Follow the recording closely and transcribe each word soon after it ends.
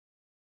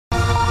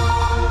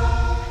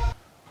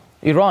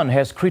Iran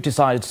has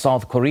criticized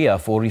South Korea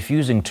for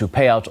refusing to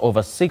pay out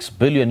over $6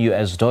 billion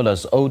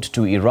owed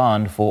to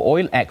Iran for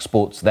oil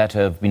exports that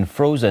have been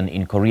frozen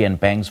in Korean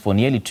banks for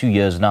nearly 2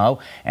 years now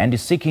and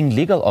is seeking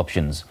legal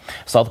options.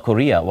 South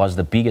Korea was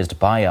the biggest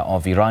buyer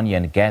of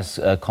Iranian gas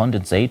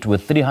condensate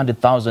with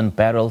 300,000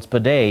 barrels per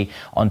day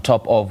on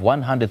top of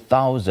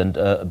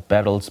 100,000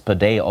 barrels per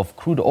day of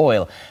crude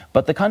oil.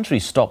 But the country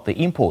stopped the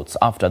imports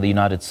after the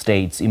United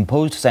States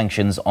imposed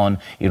sanctions on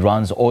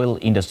Iran's oil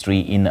industry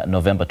in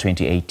November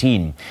 2018.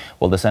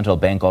 Well, the Central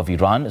Bank of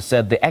Iran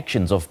said the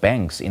actions of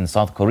banks in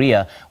South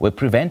Korea were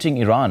preventing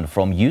Iran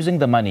from using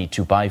the money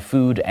to buy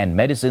food and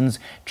medicines,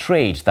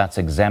 trade that's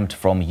exempt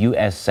from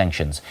U.S.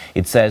 sanctions.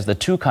 It says the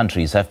two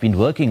countries have been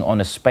working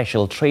on a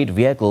special trade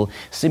vehicle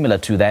similar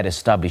to that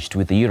established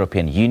with the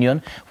European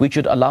Union, which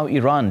would allow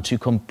Iran to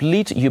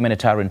complete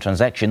humanitarian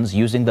transactions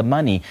using the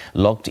money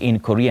locked in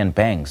Korean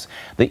banks.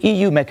 The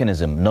EU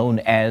mechanism, known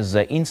as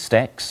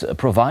INSTEX,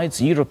 provides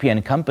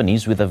European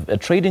companies with a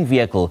trading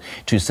vehicle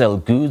to sell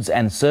goods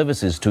and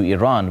services to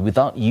Iran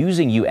without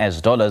using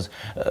US dollars,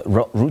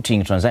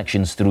 routing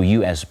transactions through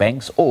US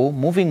banks or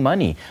moving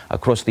money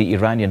across the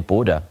Iranian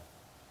border.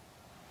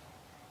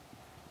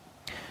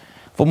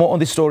 For more on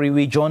this story,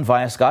 we joined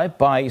via Skype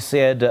by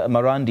Syed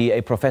Marandi,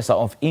 a professor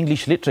of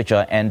English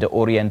literature and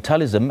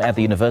Orientalism at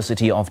the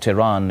University of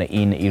Tehran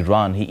in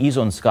Iran. He is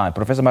on Skype.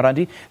 Professor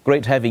Marandi,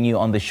 great having you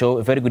on the show.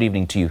 A very good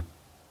evening to you.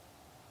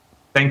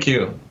 Thank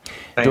you.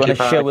 Do you want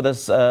to share with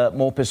us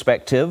more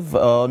perspective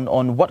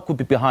on what could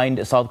be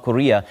behind South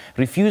Korea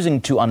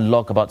refusing to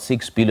unlock about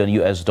 $6 billion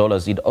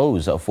it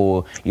owes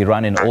for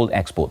Iranian oil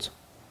exports?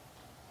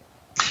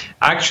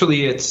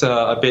 Actually, it's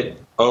a bit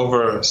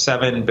over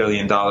 $7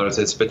 billion.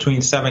 It's between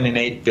 $7 and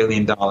 $8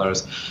 billion.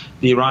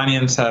 The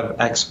Iranians have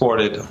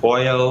exported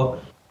oil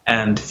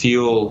and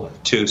fuel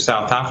to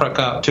South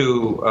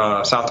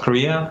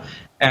Korea,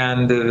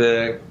 and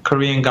the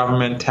Korean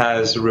government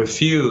has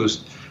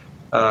refused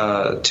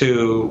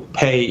to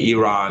pay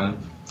Iran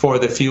for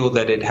the fuel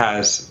that it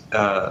has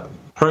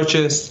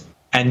purchased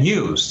and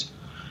used.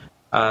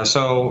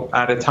 So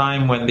at a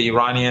time when the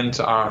Iranians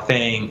are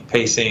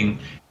facing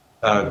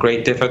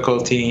great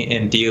difficulty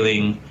in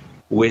dealing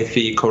with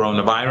the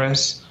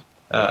coronavirus,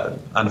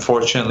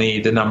 unfortunately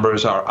the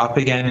numbers are up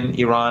again in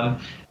Iran.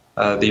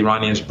 The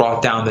Iranians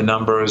brought down the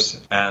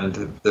numbers,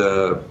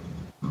 but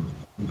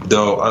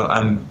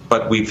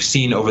we've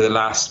seen over the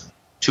last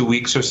 2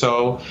 weeks or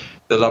so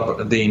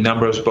the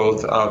numbers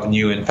both of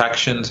new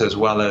infections as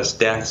well as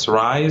deaths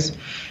rise,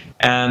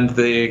 and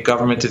the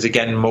government is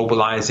again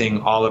mobilizing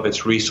all of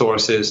its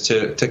resources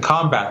to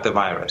combat the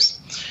virus.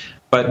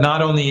 But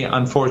not only,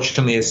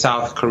 unfortunately, is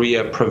South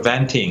Korea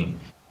preventing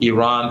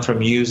Iran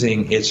from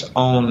using its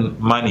own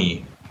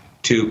money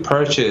to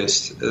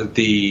purchase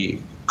the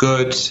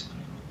goods,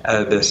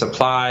 the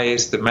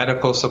supplies, the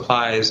medical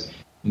supplies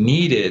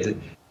needed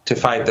to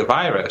fight the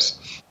virus,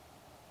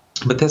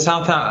 but the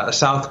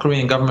South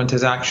Korean government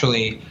has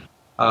actually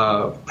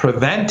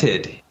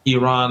prevented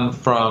Iran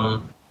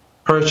from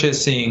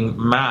purchasing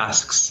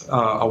masks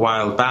a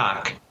while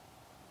back.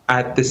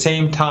 At the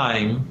same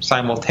time,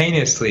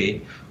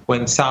 simultaneously,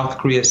 when South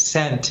Korea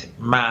sent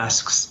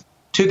masks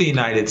to the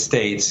United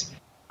States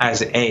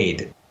as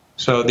aid.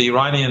 So the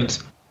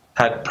Iranians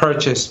had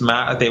purchased,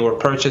 they were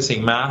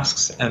purchasing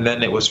masks, and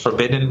then it was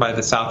forbidden by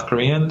the South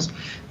Koreans.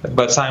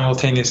 But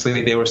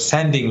simultaneously, they were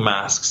sending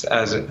masks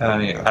as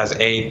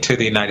aid to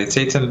the United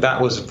States, and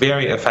that was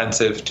very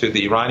offensive to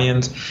the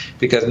Iranians,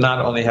 because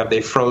not only have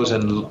they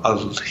frozen a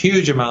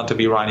huge amount of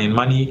Iranian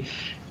money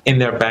in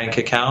their bank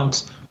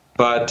accounts,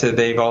 but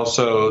they've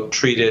also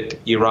treated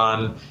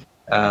Iran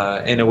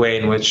in a way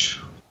in which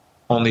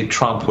only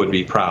Trump would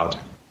be proud.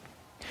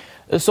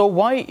 So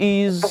why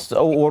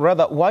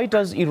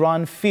does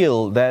Iran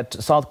feel that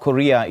South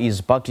Korea is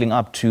buckling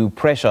up to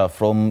pressure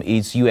from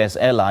its U.S.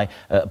 ally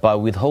by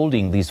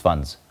withholding these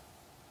funds?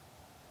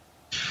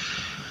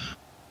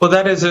 Well,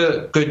 that is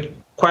a good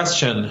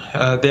question.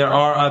 There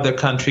are other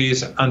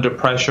countries under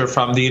pressure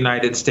from the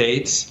United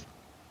States,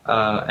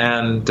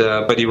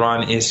 but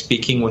Iran is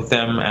speaking with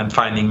them and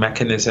finding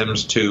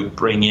mechanisms to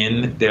bring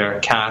in their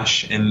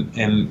cash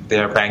in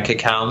their bank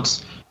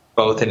accounts,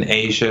 both in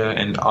Asia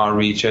and our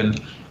region,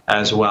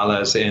 as well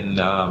as in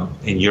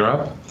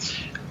Europe.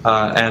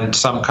 And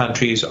some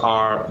countries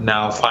are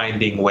now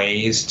finding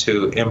ways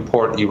to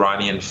import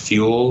Iranian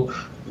fuel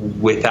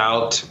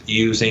without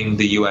using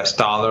the US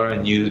dollar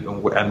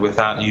and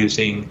without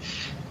using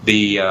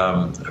the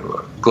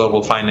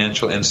global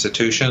financial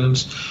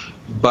institutions.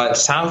 But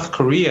South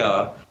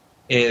Korea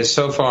is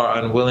so far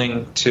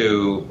unwilling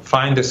to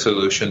find a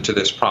solution to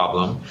this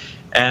problem,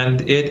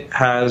 and it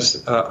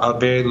has a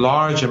very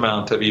large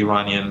amount of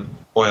Iranian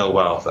oil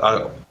wealth,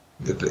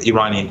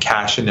 Iranian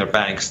cash in their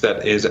banks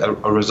that is a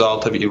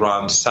result of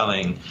Iran's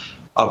selling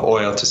of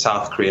oil to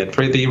South Korea. And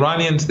for the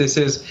Iranians, this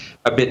is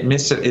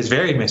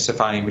very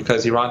mystifying,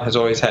 because Iran has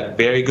always had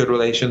very good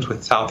relations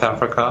with South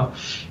Africa.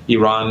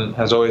 Iran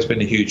has always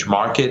been a huge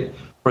market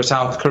for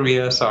South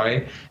Korea,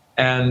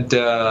 and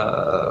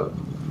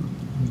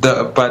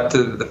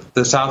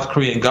the South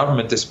Korean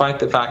government, despite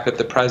the fact that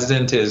the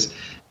president is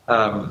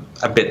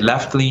a bit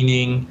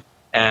left-leaning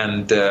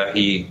and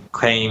he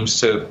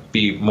claims to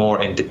be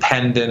more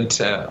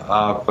independent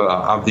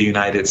of the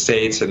United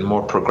States and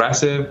more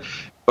progressive,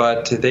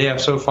 but they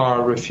have so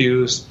far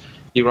refused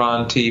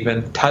Iran to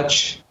even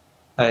touch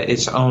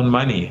its own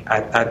money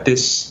at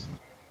this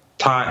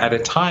time, at a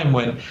time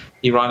when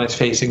Iran is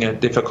facing a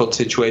difficult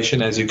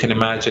situation, as you can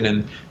imagine,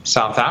 in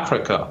South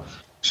Africa.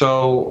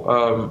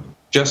 So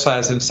just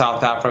as in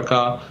South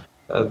Africa,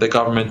 the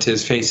government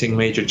is facing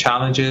major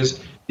challenges,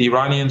 the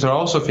Iranians are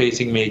also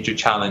facing major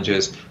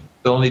challenges.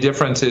 The only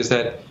difference is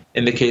that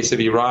in the case of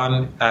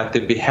Iran, at the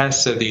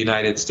behest of the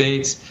United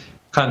States,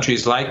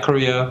 countries like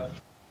Korea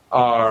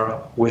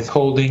are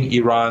withholding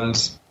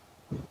Iran's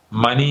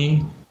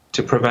money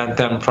to prevent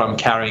them from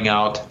carrying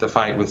out the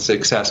fight with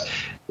success.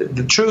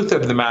 The truth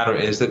of the matter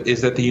is that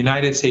the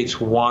United States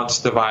wants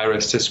the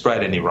virus to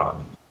spread in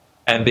Iran,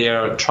 and they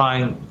are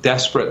trying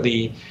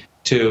desperately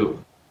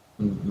to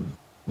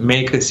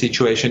make the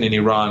situation in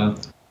Iran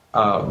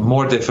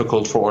more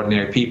difficult for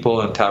ordinary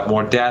people and to have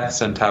more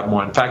deaths and to have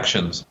more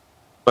infections.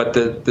 But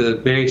the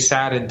very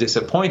sad and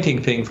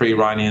disappointing thing for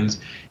Iranians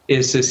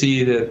is to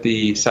see that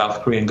the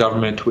South Korean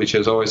government, which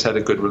has always had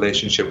a good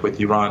relationship with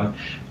Iran,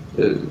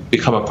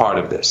 become a part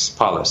of this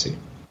policy.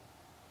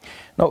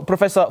 Now,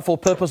 Professor, for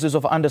purposes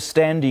of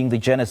understanding the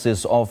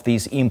genesis of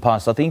this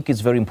impasse, I think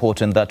it's very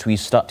important that we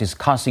start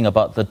discussing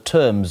about the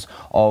terms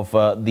of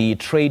the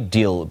trade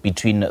deal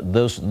between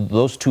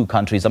those two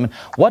countries. I mean,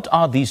 what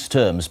are these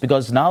terms?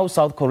 Because now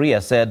South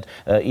Korea said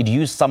it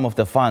used some of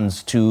the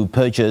funds to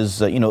purchase,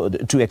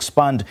 to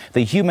expand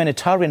the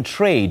humanitarian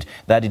trade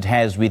that it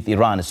has with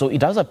Iran. So it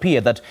does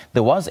appear that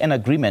there was an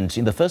agreement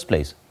in the first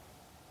place.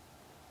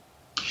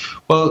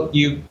 Well,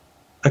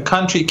 a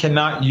country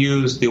cannot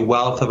use the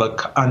wealth of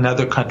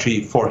another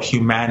country for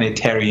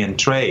humanitarian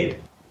trade.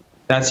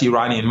 That's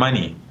Iranian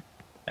money.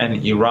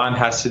 And Iran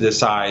has to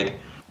decide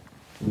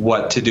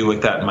what to do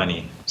with that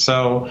money.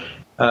 So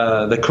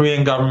the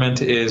Korean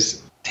government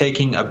is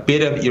taking a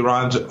bit of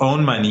Iran's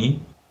own money,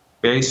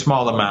 very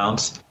small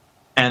amounts,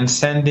 and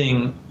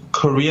sending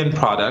Korean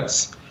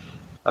products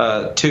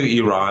to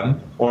Iran,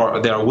 or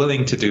they're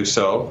willing to do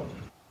so,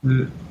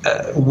 and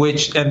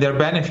they're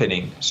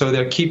benefiting. So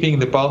they're keeping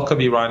the bulk of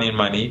Iranian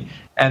money,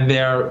 and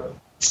they're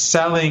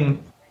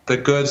selling the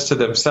goods to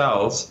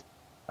themselves.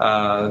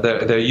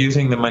 They're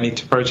using the money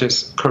to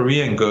purchase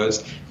Korean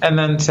goods and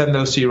then send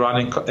those to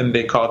Iran, and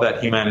they call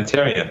that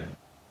humanitarian.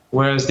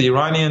 Whereas the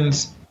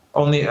Iranians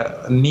only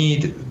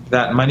need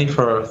that money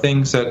for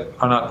things that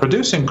are not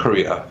produced in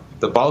Korea.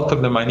 The bulk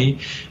of the money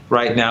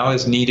right now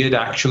is needed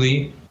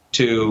actually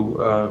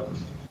to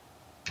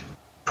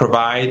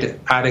provide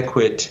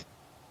adequate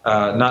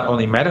not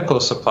only medical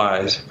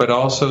supplies, but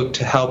also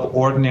to help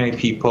ordinary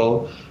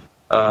people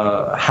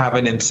have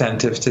an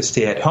incentive to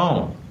stay at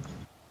home.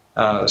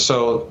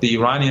 So the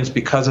Iranians,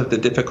 because of the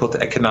difficult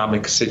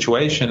economic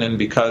situation and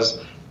because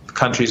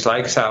countries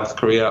like South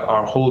Korea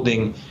are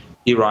holding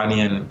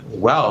Iranian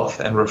wealth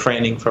and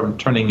refraining from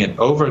turning it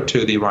over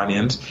to the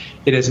Iranians,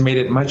 it has made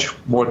it much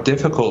more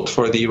difficult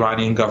for the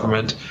Iranian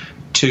government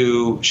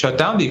to shut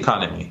down the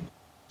economy.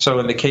 So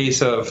in the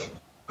case of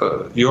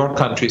your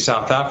country,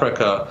 South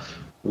Africa,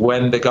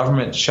 when the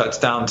government shuts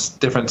down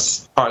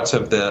different parts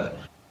of the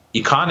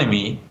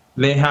economy,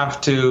 they have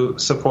to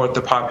support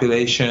the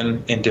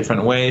population in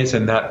different ways,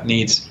 and that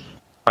needs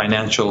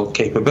financial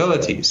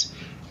capabilities.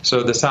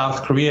 So the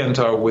South Koreans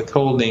are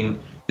withholding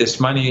this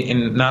money,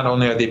 and not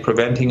only are they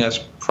preventing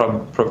us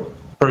from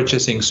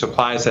purchasing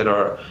supplies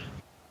that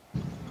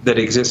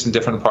exist in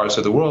different parts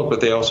of the world, but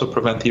they also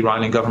prevent the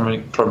Iranian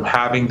government from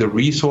having the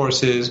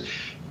resources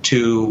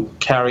to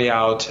carry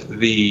out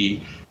the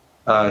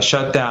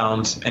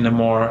shutdowns in a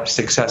more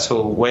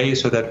successful way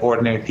so that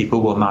ordinary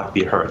people will not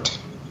be hurt.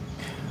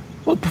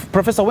 Well,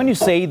 Professor, when you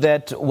say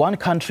that one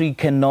country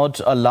cannot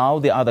allow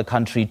the other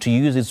country to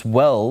use its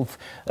wealth,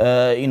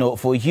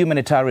 for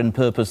humanitarian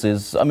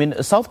purposes, I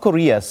mean, South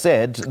Korea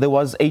said there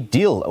was a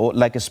deal, or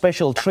like a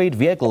special trade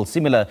vehicle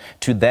similar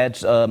to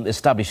that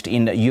established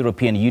in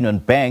European Union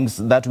banks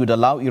that would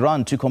allow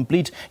Iran to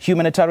complete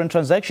humanitarian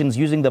transactions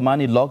using the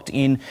money locked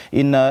in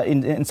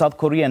South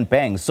Korean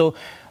banks. So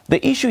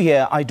the issue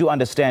here, I do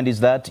understand, is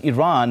that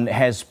Iran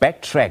has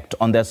backtracked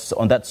on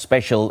that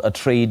special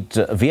trade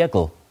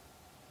vehicle.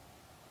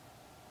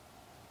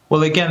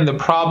 Well, again, the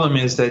problem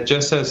is that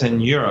just as in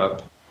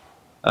Europe,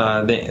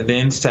 the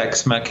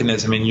INSTEX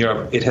mechanism in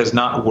Europe, it has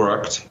not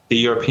worked. The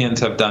Europeans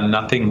have done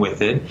nothing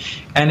with it.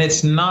 And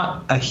it's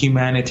not a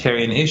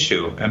humanitarian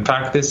issue. In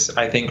fact, this,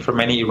 I think, for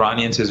many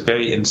Iranians is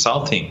very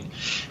insulting,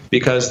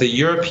 because the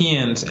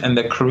Europeans and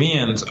the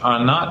Koreans are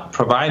not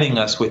providing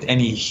us with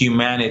any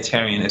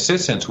humanitarian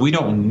assistance. We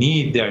don't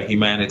need their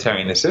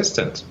humanitarian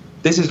assistance.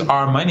 This is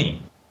our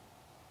money.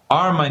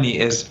 Our money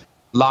is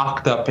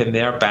locked up in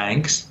their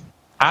banks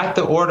at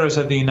the orders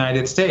of the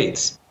United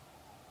States.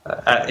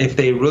 If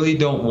they really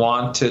don't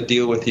want to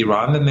deal with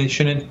Iran, then they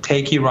shouldn't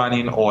take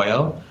Iranian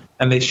oil,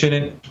 and they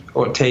shouldn't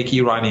take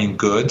Iranian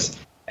goods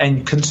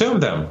and consume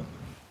them.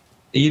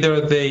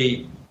 either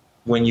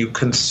when you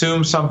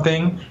consume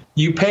something,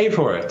 you pay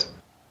for it.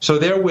 So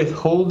they're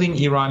withholding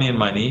Iranian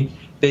money.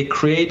 They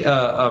create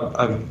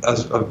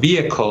a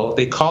vehicle,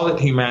 they call it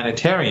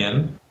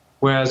humanitarian,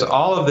 whereas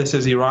all of this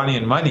is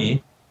Iranian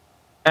money.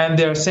 And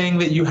they're saying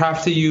that you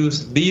have to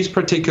use these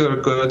particular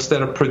goods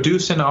that are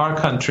produced in our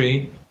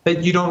country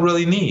that you don't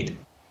really need.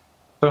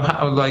 So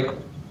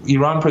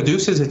Iran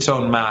produces its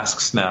own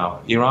masks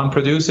now. Iran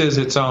produces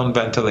its own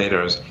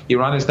ventilators.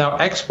 Iran is now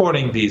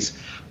exporting these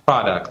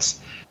products.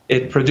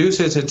 It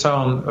produces its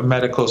own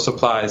medical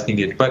supplies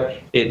needed, but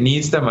it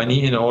needs the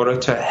money in order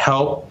to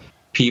help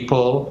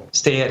people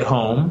stay at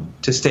home,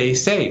 to stay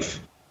safe,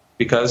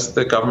 because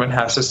the government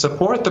has to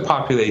support the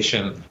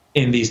population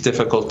in these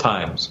difficult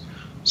times.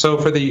 So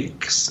for the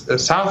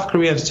South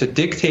Koreans to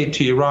dictate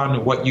to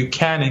Iran what you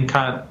can and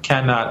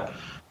cannot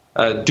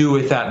do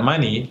with that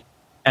money,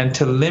 and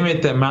to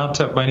limit the amount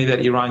of money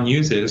that Iran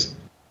uses,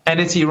 and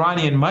it's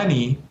Iranian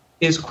money,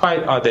 is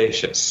quite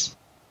audacious.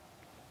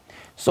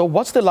 So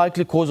what's the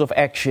likely course of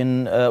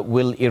action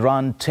will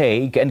Iran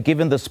take? And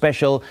given the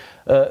special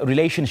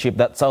relationship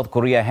that South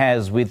Korea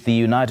has with the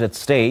United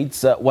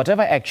States,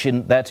 whatever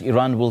action that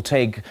Iran will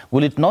take,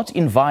 will it not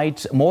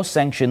invite more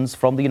sanctions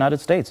from the United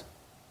States?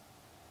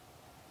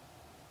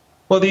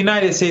 Well, the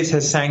United States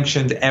has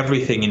sanctioned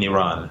everything in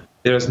Iran.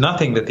 There is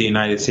nothing that the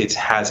United States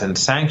hasn't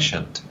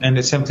sanctioned, and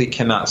it simply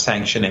cannot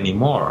sanction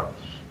anymore.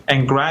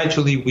 And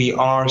gradually we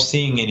are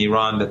seeing in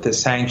Iran that the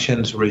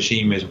sanctions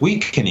regime is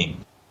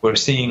weakening. We're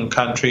seeing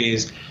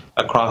countries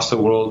across the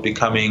world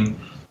becoming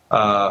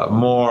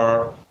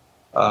more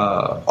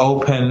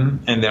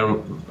open in their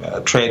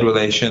trade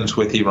relations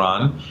with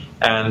Iran.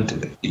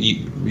 And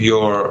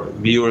your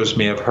viewers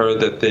may have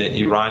heard that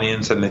the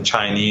Iranians and the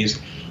Chinese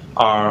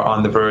are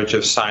on the verge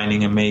of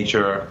signing a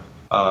major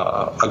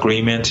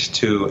agreement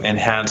to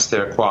enhance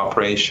their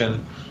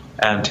cooperation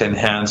and to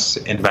enhance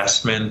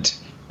investment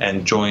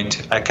and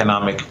joint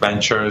economic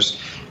ventures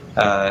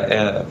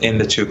in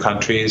the two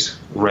countries,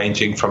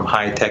 ranging from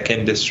high-tech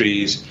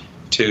industries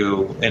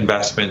to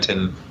investment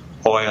in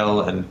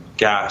oil and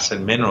gas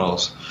and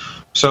minerals.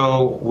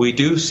 So we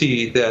do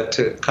see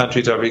that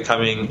countries are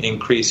becoming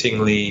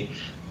increasingly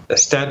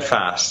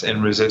steadfast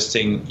in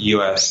resisting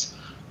U.S.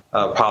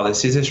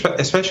 policies,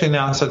 especially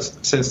now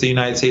since the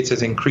United States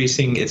is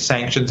increasing its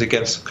sanctions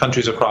against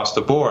countries across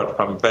the board,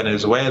 from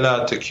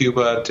Venezuela to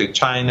Cuba to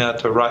China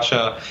to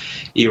Russia,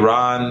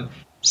 Iran,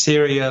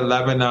 Syria,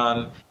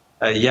 Lebanon,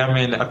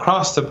 Yemen.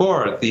 Across the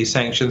board, these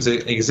sanctions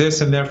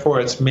exist, and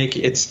therefore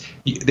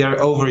they're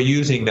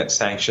overusing that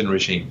sanction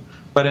regime.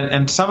 But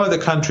in some of the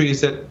countries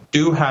that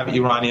do have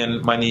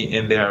Iranian money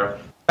in their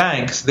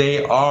banks,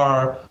 they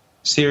are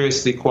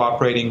seriously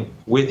cooperating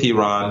with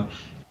Iran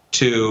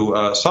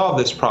to solve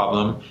this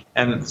problem,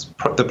 and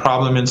the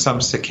problem in some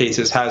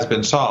cases has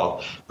been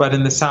solved. But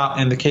in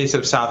the case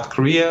of South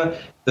Korea,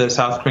 the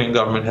South Korean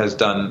government has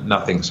done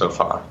nothing so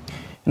far.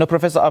 You know,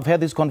 Professor, I've had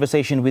this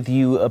conversation with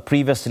you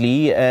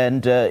previously,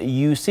 and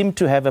you seem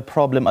to have a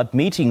problem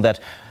admitting that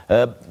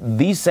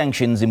these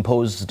sanctions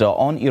imposed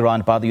on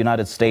Iran by the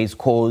United States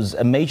cause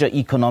a major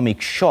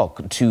economic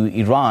shock to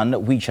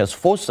Iran, which has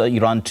forced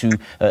Iran to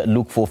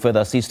look for further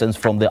assistance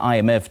from the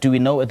IMF. Do we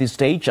know at this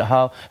stage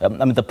how,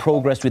 the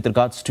progress with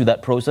regards to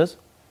that process?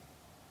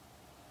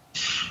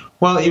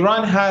 Well,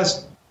 Iran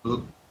has,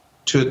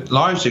 to a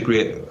large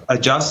degree,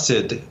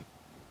 adjusted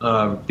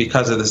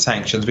because of the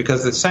sanctions,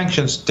 because the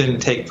sanctions didn't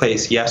take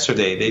place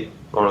yesterday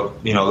or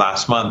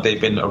last month. They've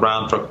been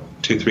around for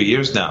 2-3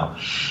 years now.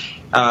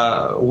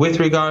 With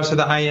regards to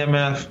the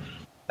IMF,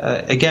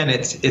 again,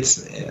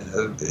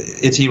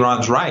 it's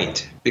Iran's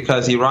right,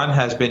 because Iran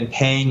has been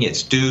paying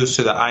its dues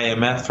to the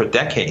IMF for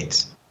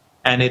decades,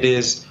 and it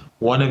is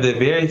one of the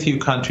very few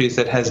countries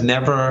that has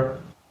never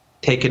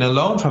taken a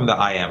loan from the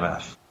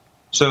IMF.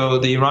 So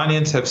the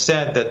Iranians have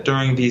said that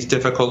during these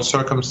difficult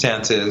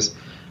circumstances,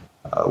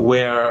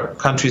 where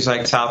countries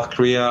like South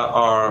Korea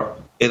are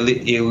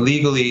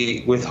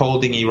illegally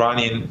withholding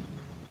Iranian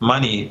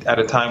money at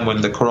a time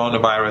when the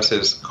coronavirus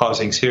is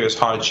causing serious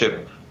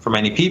hardship for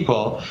many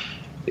people,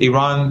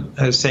 Iran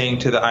is saying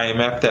to the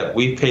IMF that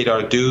we've paid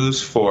our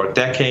dues for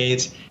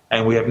decades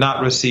and we have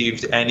not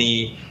received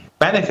any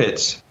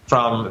benefits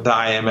from the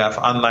IMF,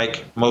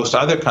 unlike most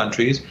other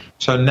countries.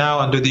 So now,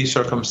 under these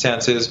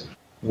circumstances,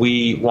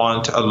 we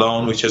want a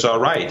loan, which is our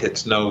right.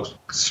 It's no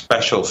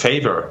special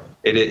favor.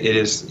 It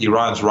is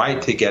Iran's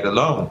right to get a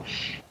loan.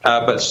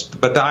 But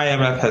the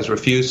IMF has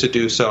refused to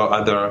do so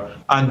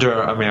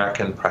under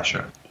American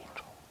pressure.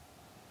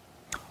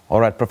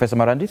 All right, Professor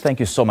Marandi, thank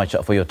you so much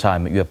for your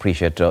time. We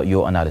appreciate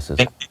your analysis.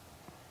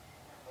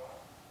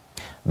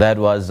 That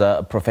was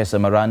Professor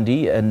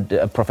Marandi,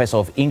 and Professor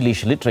of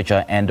English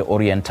Literature and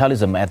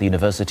Orientalism at the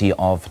University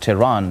of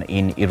Tehran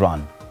in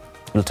Iran.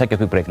 We'll take a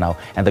quick break now,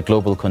 and the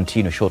Globe will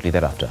continue shortly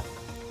thereafter.